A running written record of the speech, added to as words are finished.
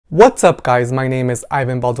What's up guys, my name is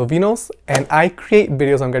Ivan Valdovinos and I create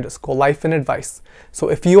videos on graduate school life and advice. So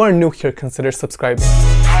if you are new here, consider subscribing.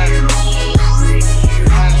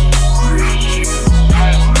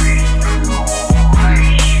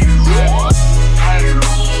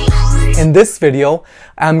 In this video,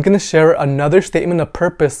 I'm going to share another statement of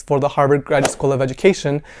purpose for the Harvard Graduate School of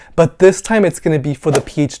Education, but this time it's going to be for the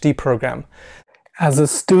PhD program. As a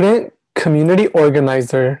student, community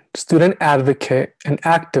organizer, student advocate, and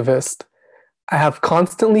activist, I have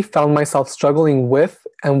constantly found myself struggling with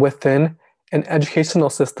and within an educational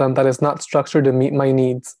system that is not structured to meet my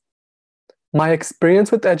needs. My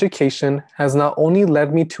experience with education has not only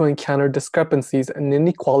led me to encounter discrepancies and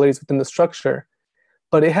inequalities within the structure,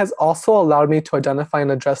 but it has also allowed me to identify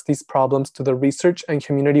and address these problems through the research and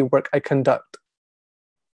community work I conduct.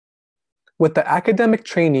 With the academic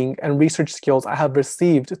training and research skills I have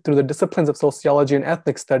received through the disciplines of sociology and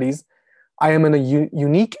ethnic studies, I am in a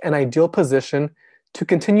unique and ideal position to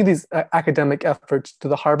continue these academic efforts through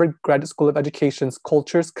the Harvard Graduate School of Education's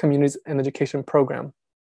Cultures, Communities, and Education program.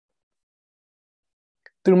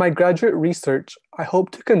 Through my graduate research, I hope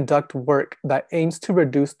to conduct work that aims to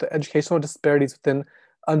reduce the educational disparities within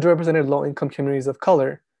underrepresented low-income communities of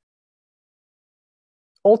color.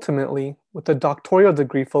 Ultimately, with a doctoral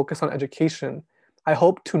degree focused on education, I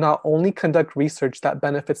hope to not only conduct research that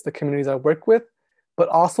benefits the communities I work with, but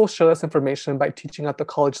also share this information by teaching at the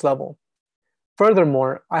college level.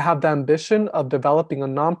 Furthermore, I have the ambition of developing a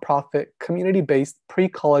nonprofit, community-based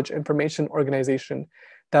pre-college information organization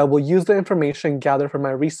that will use the information gathered from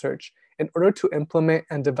my research in order to implement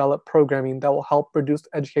and develop programming that will help reduce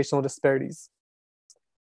educational disparities.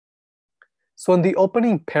 So in the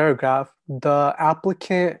opening paragraph, the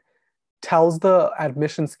applicant tells the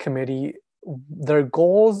admissions committee their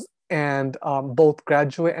goals and both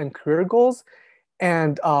graduate and career goals,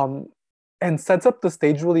 and sets up the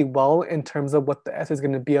stage really well in terms of what the essay is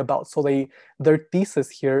going to be about. So their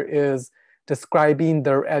thesis here is describing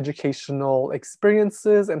their educational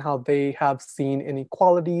experiences and how they have seen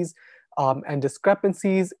inequalities and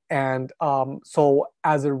discrepancies. And so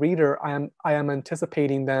as a reader, I am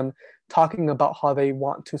anticipating them talking about how they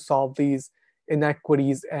want to solve these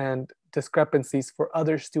inequities and discrepancies for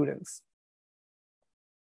other students.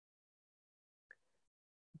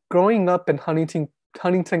 Growing up in Huntington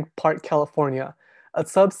Park, California, a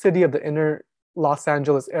sub-city of the inner Los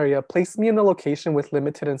Angeles area, placed me in a location with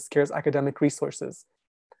limited and scarce academic resources.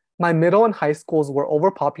 My middle and high schools were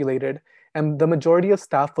overpopulated, and the majority of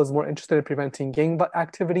staff was more interested in preventing gang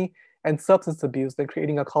activity and substance abuse than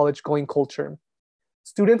creating a college-going culture.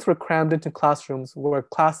 Students were crammed into classrooms where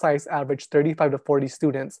class size averaged 35 to 40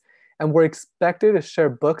 students and were expected to share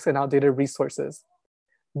books and outdated resources.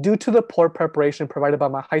 Due to the poor preparation provided by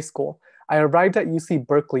my high school, I arrived at UC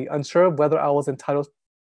Berkeley unsure of whether I was entitled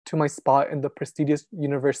to my spot in the prestigious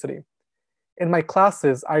university. In my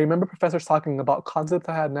classes, I remember professors talking about concepts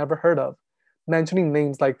I had never heard of, mentioning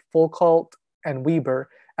names like Foucault and Weber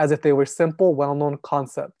as if they were simple, well-known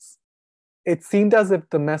concepts. It seemed as if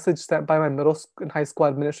the message sent by my middle and high school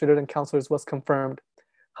administrators and counselors was confirmed.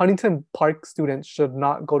 Huntington Park students should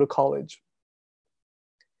not go to college.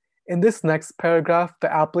 In this next paragraph,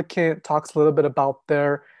 the applicant talks a little bit about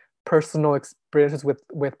their personal experiences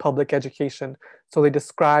with public education. So they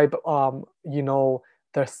describe,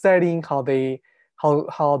 their setting, how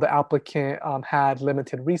the applicant had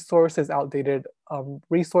limited resources, outdated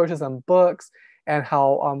resources and books, and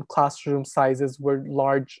how classroom sizes were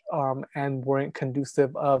large and weren't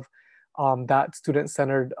conducive of that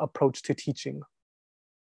student-centered approach to teaching.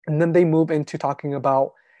 And then they move into talking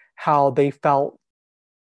about how they felt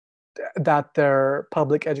that their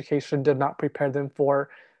public education did not prepare them for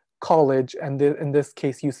college, and in this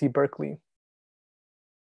case, UC Berkeley.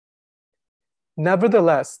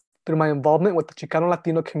 Nevertheless, through my involvement with the Chicano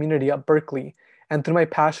Latino community at Berkeley, and through my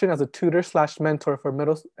passion as a tutor/mentor for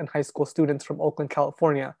middle and high school students from Oakland,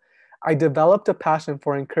 California, I developed a passion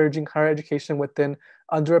for encouraging higher education within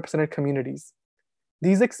underrepresented communities.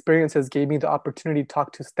 These experiences gave me the opportunity to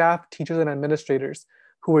talk to staff, teachers, and administrators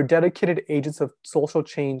who were dedicated agents of social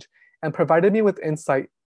change and provided me with insight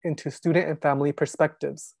into student and family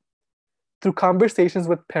perspectives. Through conversations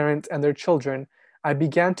with parents and their children, I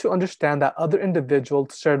began to understand that other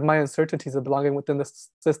individuals shared my uncertainties of belonging within the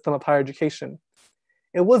system of higher education.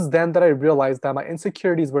 It was then that I realized that my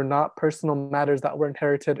insecurities were not personal matters that were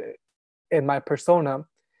inherited in my persona,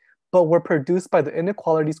 but were produced by the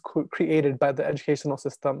inequalities created by the educational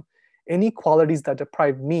system, inequalities that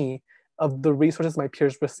deprived me of the resources my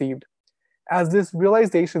peers received. As this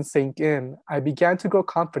realization sank in, I began to grow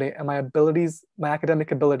confident in my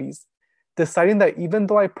academic abilities. deciding that even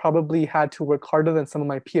though I probably had to work harder than some of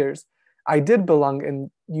my peers, I did belong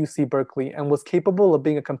in UC Berkeley and was capable of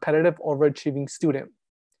being a competitive, overachieving student.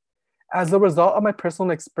 As a result of my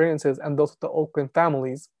personal experiences and those of the Oakland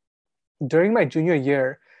families, during my junior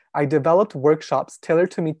year, I developed workshops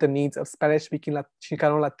tailored to meet the needs of Spanish-speaking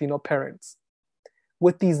Chicano Latino parents.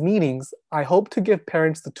 With these meetings, I hope to give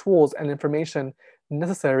parents the tools and information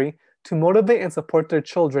necessary to motivate and support their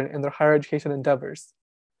children in their higher education endeavors.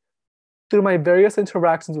 Through my various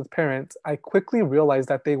interactions with parents, I quickly realized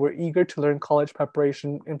that they were eager to learn college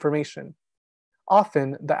preparation information.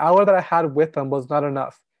 Often, the hour that I had with them was not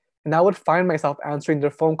enough, and I would find myself answering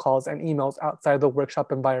their phone calls and emails outside the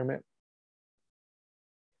workshop environment.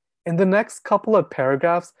 In the next couple of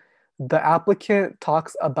paragraphs, the applicant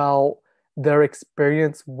talks about their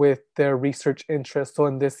experience with their research interests. So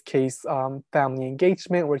in this case, family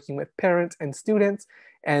engagement, working with parents and students,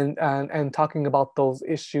 and talking about those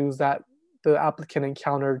issues that the applicant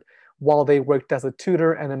encountered while they worked as a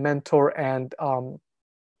tutor and a mentor and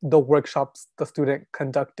the workshops the student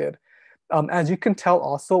conducted. As you can tell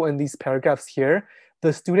also in these paragraphs here,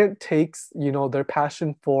 the student takes, their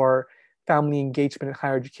passion for family engagement in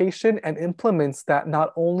higher education and implements that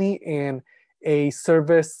not only in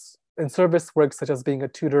service work such as being a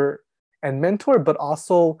tutor and mentor, but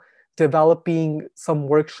also developing some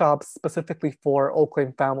workshops specifically for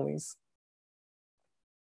Oakland families.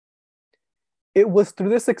 It was through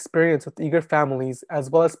this experience with eager families, as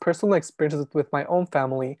well as personal experiences with my own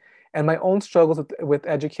family and my own struggles with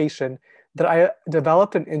education, that I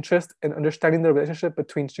developed an interest in understanding the relationship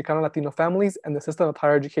between Chicano Latino families and the system of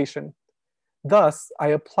higher education. Thus, I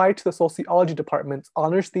applied to the sociology department's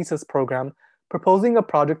honors thesis program, proposing a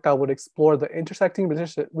project that would explore the intersecting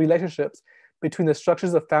relationships between the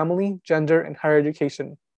structures of family, gender, and higher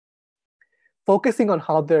education, focusing on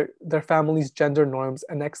how their family's gender norms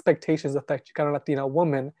and expectations affect Chicano Latina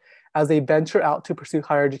women as they venture out to pursue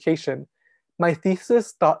higher education. My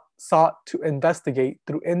thesis sought to investigate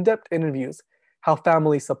through in-depth interviews how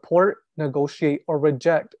families support, negotiate, or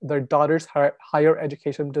reject their daughters' higher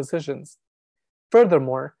education decisions.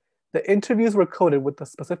 Furthermore, the interviews were coded with a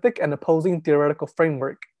specific and opposing theoretical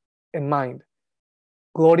framework in mind.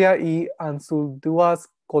 Gloria y Anzuldua's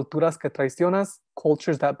Culturas que Traicionas,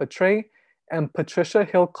 Cultures That Betray, and Patricia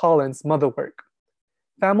Hill Collins' Mother Work.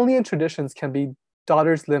 Family and traditions can be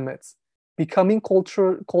daughters' limits, becoming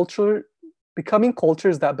cultures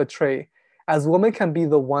that betray, as women can be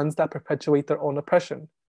the ones that perpetuate their own oppression.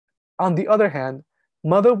 On the other hand,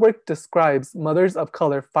 Mother Work describes mothers of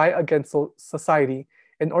color fight against society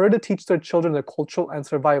in order to teach their children the cultural and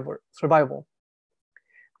survival.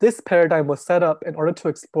 This paradigm was set up in order to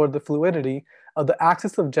explore the fluidity of the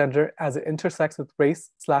axis of gender as it intersects with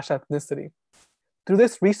race/ethnicity. Through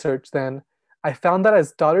this research, then, I found that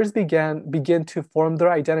as daughters begin to form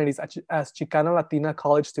their identities as Chicana Latina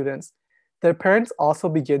college students, their parents also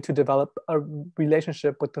begin to develop a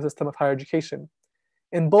relationship with the system of higher education.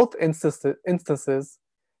 In both instances,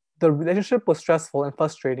 the relationship was stressful and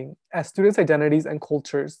frustrating as students' identities and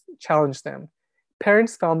cultures challenged them.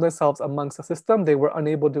 Parents found themselves amongst a system they were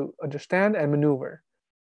unable to understand and maneuver.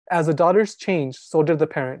 As the daughters changed, so did the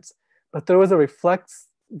parents, but there was a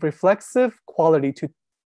reflexive quality to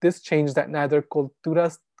this change that neither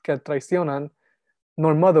Culturas que Traicionan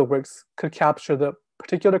nor Mother Works could capture the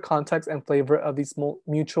particular context and flavor of these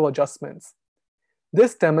mutual adjustments.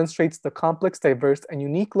 This demonstrates the complex, diverse, and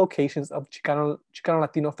unique locations of Chicano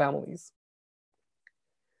Latino families.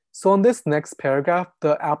 So in this next paragraph,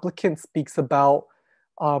 the applicant speaks about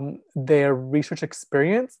their research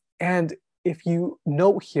experience. And if you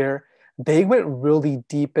note here, they went really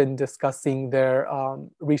deep in discussing their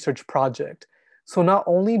research project. So not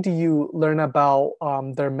only do you learn about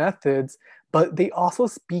their methods, but they also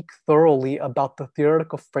speak thoroughly about the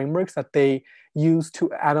theoretical frameworks that they use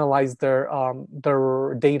to analyze their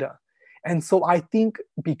data. And so I think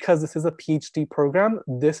because this is a PhD program,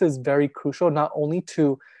 this is very crucial, not only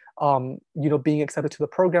to being accepted to the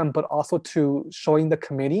program, but also to showing the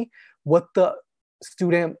committee what the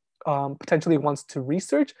student potentially wants to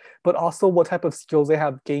research, but also what type of skills they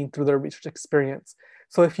have gained through their research experience.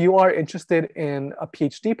 So if you are interested in a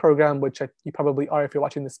PhD program, which you probably are if you're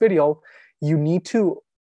watching this video, you need to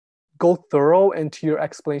go thorough into your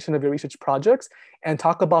explanation of your research projects and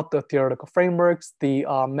talk about the theoretical frameworks, the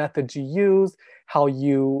methods you use, how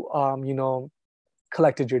you,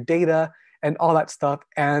 collected your data and all that stuff,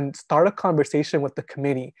 and start a conversation with the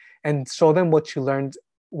committee and show them what you learned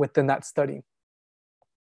within that study.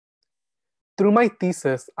 Through my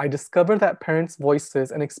thesis, I discovered that parents'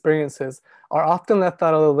 voices and experiences are often left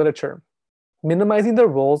out of the literature. minimizing their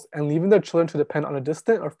roles and leaving their children to depend on a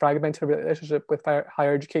distant or fragmented relationship with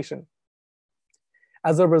higher education.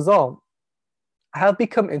 As a result, I have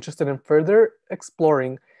become interested in further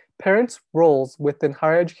exploring parents' roles within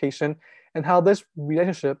higher education and how this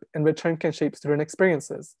relationship in return can shape student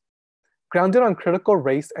experiences. Grounded on critical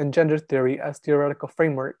race and gender theory as theoretical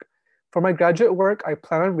framework, for my graduate work, I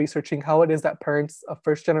plan on researching how it is that parents of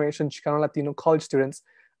first-generation Chicano Latino college students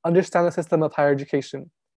understand the system of higher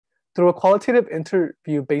education. Through a qualitative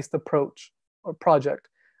interview-based approach or project,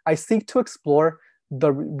 I seek to explore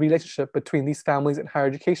the relationship between these families and higher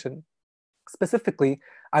education. Specifically,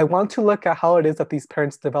 I want to look at how it is that these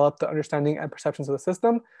parents develop the understanding and perceptions of the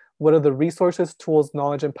system, what are the resources, tools,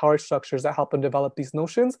 knowledge, and power structures that help them develop these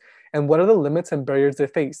notions, and what are the limits and barriers they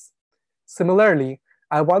face. Similarly,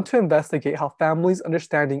 I want to investigate how families'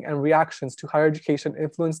 understanding and reactions to higher education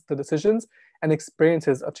influence the decisions and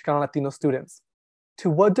experiences of Chicano Latino students. To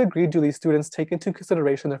what degree do these students take into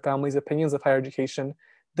consideration their families' opinions of higher education,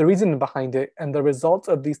 the reasoning behind it, and the results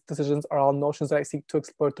of these decisions are all notions that I seek to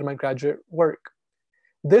explore through my graduate work.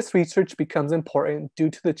 This research becomes important due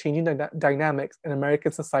to the changing dynamics in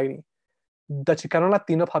American society. The Chicano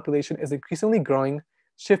Latino population is increasingly growing,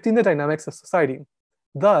 shifting the dynamics of society.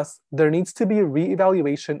 Thus, there needs to be a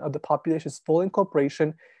re-evaluation of the population's full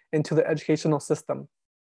incorporation into the educational system.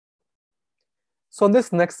 So in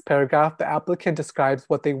this next paragraph, the applicant describes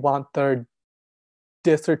what they want their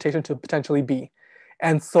dissertation to potentially be.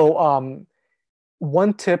 And so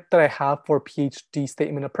one tip that I have for PhD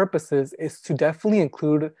statement of purposes is to definitely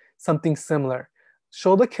include something similar.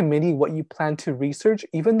 Show the committee what you plan to research,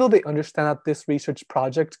 even though they understand that this research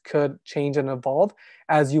project could change and evolve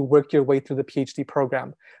as you work your way through the PhD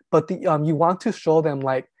program. But you want to show them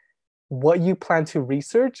like what you plan to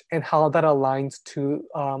research and how that aligns to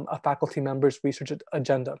a faculty member's research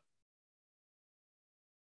agenda.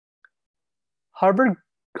 Harvard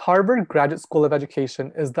Graduate School of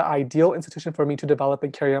Education is the ideal institution for me to develop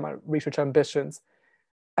and carry out my research ambitions,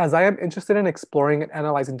 as I am interested in exploring and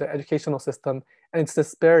analyzing the educational system and its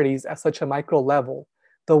disparities at such a micro level.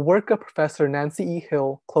 The work of Professor Nancy E.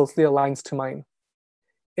 Hill closely aligns to mine.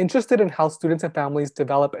 Interested in how students and families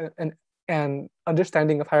develop an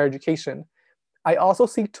understanding of higher education, I also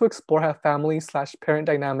seek to explore how family/parent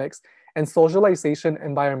dynamics and socialization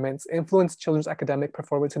environments influence children's academic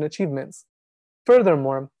performance and achievements.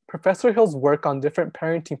 Furthermore, Professor Hill's work on different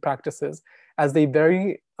parenting practices as they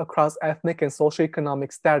vary across ethnic and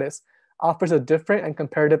socioeconomic status offers a different and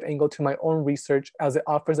comparative angle to my own research, as it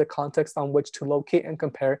offers a context on which to locate and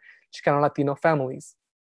compare Chicano Latino families.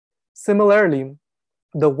 Similarly,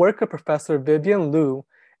 the work of Professor Vivian Liu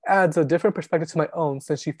adds a different perspective to my own,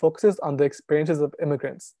 since she focuses on the experiences of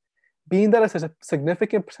immigrants. Being that a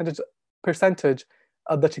significant percentage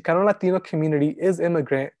of the Chicano Latino community is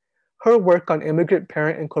immigrant, her work on immigrant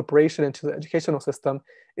parent incorporation into the educational system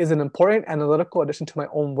is an important analytical addition to my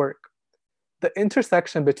own work. The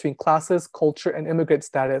intersection between classes, culture, and immigrant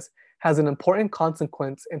status has an important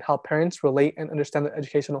consequence in how parents relate and understand the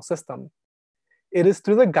educational system. It is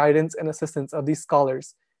through the guidance and assistance of these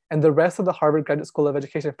scholars and the rest of the Harvard Graduate School of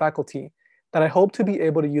Education faculty that I hope to be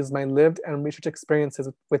able to use my lived and research experiences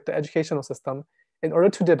with the educational system in order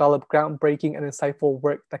to develop groundbreaking and insightful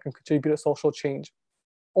work that can contribute to social change.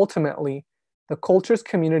 Ultimately, the Cultures,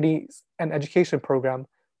 Communities, and Education program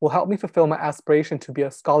will help me fulfill my aspiration to be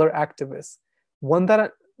a scholar activist, one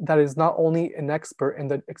that is not only an expert in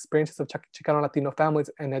the experiences of Chicano Latino families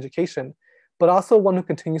and education, but also one who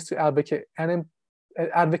continues to advocate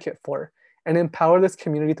for and empower this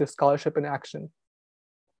community through scholarship and action.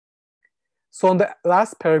 So in the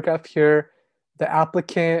last paragraph here, the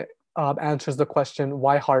applicant answers the question,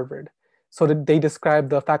 why Harvard? So they describe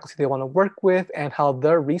the faculty they want to work with and how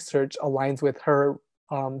their research aligns with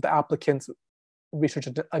the applicant's research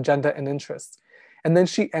agenda and interests. And then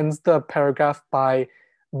she ends the paragraph by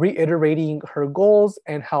reiterating her goals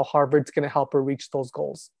and how Harvard's going to help her reach those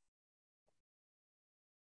goals.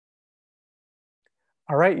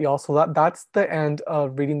 All right, y'all, so that's the end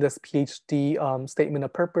of reading this PhD statement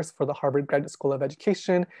of purpose for the Harvard Graduate School of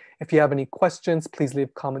Education. If you have any questions, please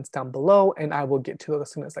leave comments down below and I will get to those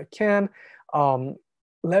as soon as I can.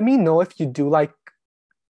 Let me know if you do like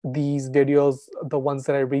these videos, the ones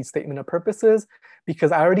that I read statement of purposes,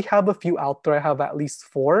 because I already have a few out there. I have at least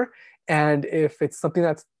 4. And if it's something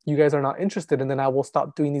that you guys are not interested in, then I will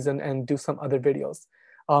stop doing these and do some other videos.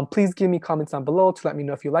 Please give me comments down below to let me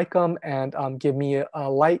know if you like them, and give me a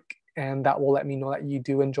like, and that will let me know that you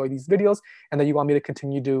do enjoy these videos and that you want me to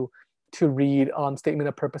continue to read statement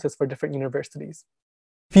of purposes for different universities.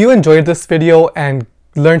 If you enjoyed this video and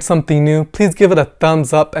learned something new, please give it a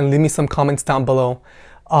thumbs up and leave me some comments down below.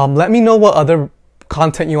 Let me know what other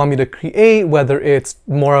content you want me to create, whether it's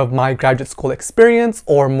more of my graduate school experience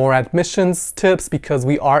or more admissions tips, because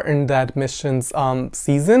we are in the admissions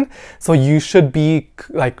season. So you should be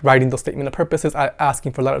like writing those statement of purposes,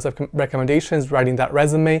 asking for letters of recommendations, writing that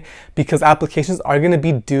resume, because applications are going to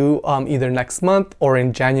be due either next month or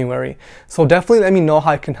in January. So definitely let me know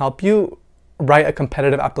how I can help you write a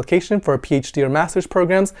competitive application for a PhD or master's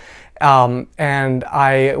programs, and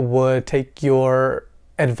I would take your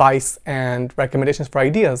advice and recommendations for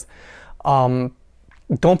ideas.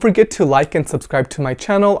 Don't forget to like and subscribe to my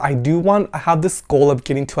channel. I have this goal of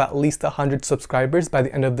getting to at least 100 subscribers by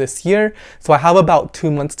the end of this year. So I have about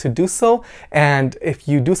 2 months to do so. And if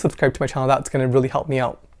you do subscribe to my channel, that's going to really help me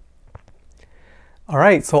out. All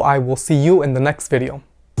right, so I will see you in the next video.